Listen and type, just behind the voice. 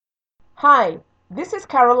Hi, this is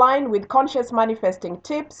Caroline with Conscious Manifesting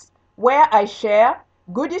Tips, where I share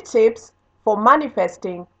goody tips for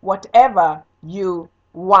manifesting whatever you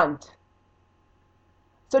want.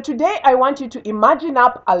 So today I want you to imagine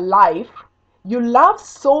up a life you love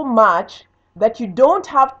so much that you don't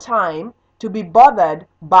have time to be bothered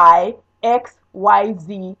by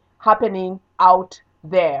XYZ happening out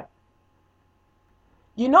there.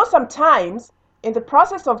 Sometimes in the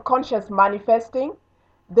process of conscious manifesting,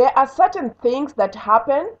 there are certain things that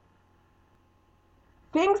happen,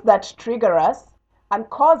 things that trigger us and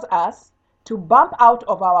cause us to bump out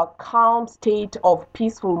of our calm state of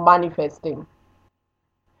peaceful manifesting.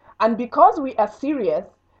 And because we are serious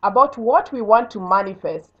about what we want to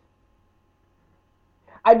manifest,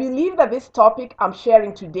 I believe that this topic I'm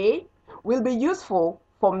sharing today will be useful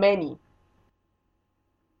for many.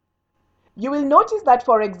 You will notice that,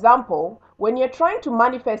 for example, when you're trying to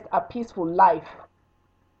manifest a peaceful life,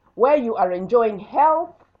 where you are enjoying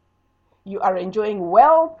health, you are enjoying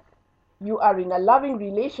wealth, you are in a loving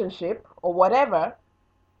relationship or whatever,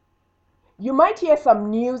 you might hear some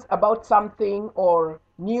news about something or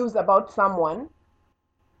news about someone,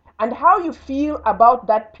 and how you feel about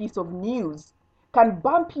that piece of news can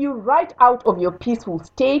bump you right out of your peaceful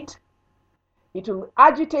state. It will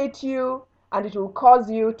agitate you and it will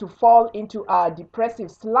cause you to fall into a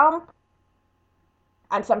depressive slump.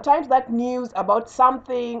 And sometimes that news about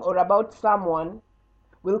something or about someone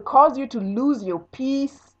will cause you to lose your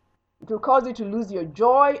peace. It will cause you to lose your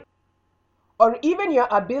joy or even your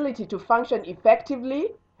ability to function effectively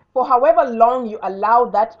for however long you allow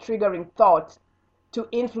that triggering thought to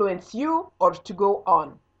influence you or to go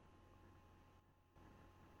on.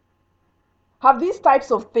 Have these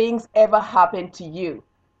types of things ever happened to you?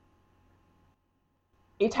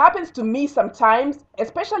 It happens to me sometimes,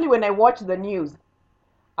 especially when I watch the news.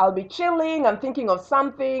 I'll be chilling and thinking of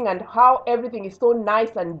something and how everything is so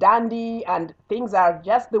nice and dandy and things are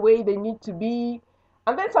just the way they need to be.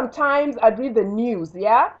 And then sometimes I'd read the news,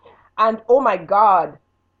 yeah? And oh my God,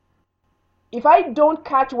 if I don't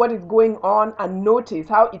catch what is going on and notice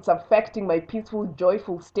how it's affecting my peaceful,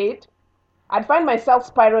 joyful state, I'd find myself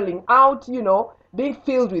spiraling out, being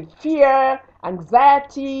filled with fear,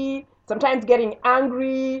 anxiety, sometimes getting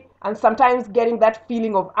angry, and sometimes getting that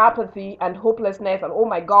feeling of apathy and hopelessness. And oh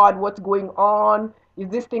my God, what's going on? Is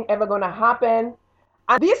this thing ever going to happen?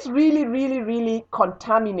 And this really, really, really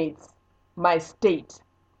contaminates my state.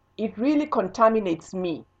 It really contaminates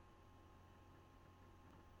me.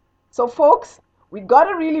 So, folks, we got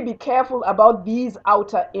to really be careful about these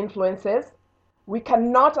outer influences. We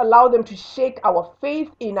cannot allow them to shake our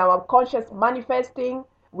faith in our conscious manifesting.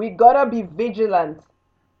 We got to be vigilant.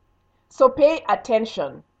 So, pay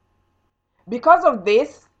attention. Because of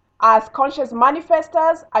this, as conscious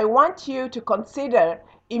manifestors, I want you to consider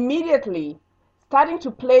immediately starting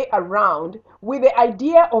to play around with the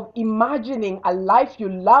idea of imagining a life you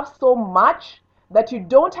love so much that you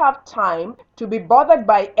don't have time to be bothered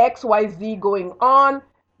by XYZ going on,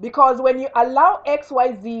 because when you allow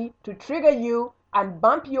XYZ to trigger you and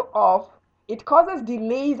bump you off, it causes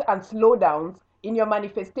delays and slowdowns in your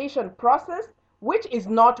manifestation process, which is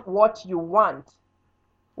not what you want.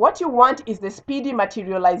 What you want is the speedy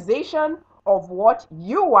materialization of what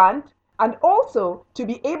you want, and also to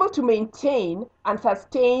be able to maintain and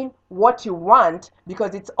sustain what you want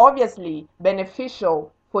because it's obviously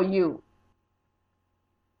beneficial for you.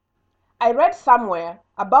 I read somewhere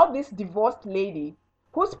about this divorced lady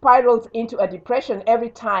who spirals into a depression every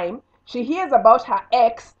time she hears about her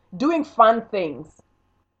ex doing fun things.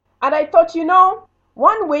 And I thought,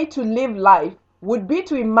 one way to live life would be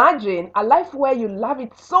to imagine a life where you love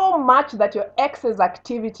it so much that your ex's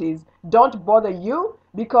activities don't bother you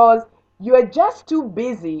because you are just too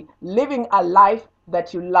busy living a life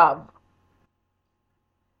that you love.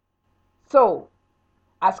 So,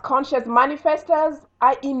 as conscious manifestors,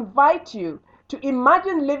 I invite you to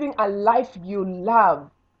imagine living a life you love.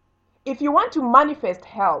 If you want to manifest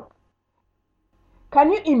health,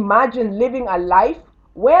 can you imagine living a life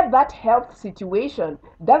where that health situation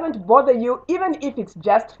doesn't bother you, even if it's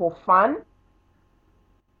just for fun?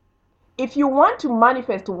 If you want to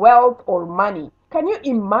manifest wealth or money, can you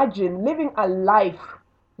imagine living a life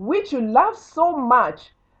which you love so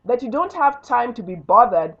much that you don't have time to be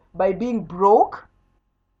bothered by being broke?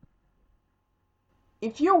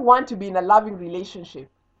 If you want to be in a loving relationship,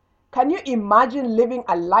 can you imagine living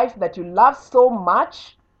a life that you love so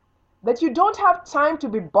much that you don't have time to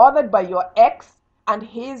be bothered by your ex and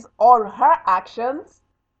his or her actions?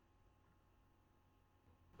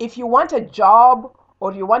 If you want a job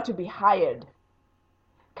or you want to be hired,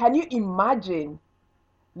 can you imagine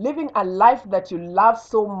living a life that you love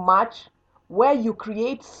so much, where you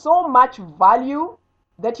create so much value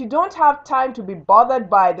that you don't have time to be bothered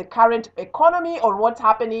by the current economy or what's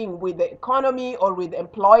happening with the economy or with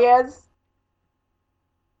employers.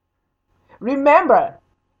 Remember,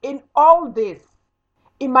 in all this,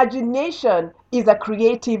 imagination is a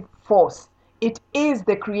creative force. It is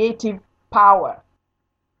the creative power.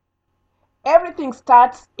 Everything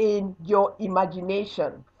starts in your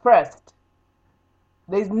imagination first.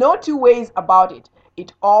 There's no two ways about it.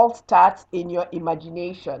 It all starts in your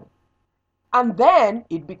imagination. And then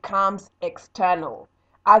it becomes external.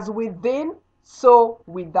 As within, so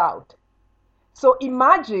without. So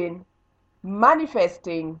imagine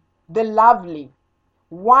manifesting the lovely.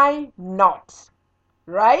 Why not?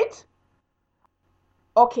 Right?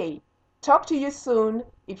 Okay, talk to you soon.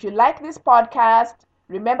 If you like this podcast,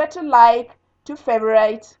 remember to like, to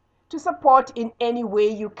favorite, to support in any way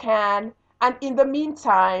you can. And in the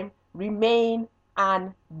meantime, remain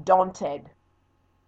undaunted.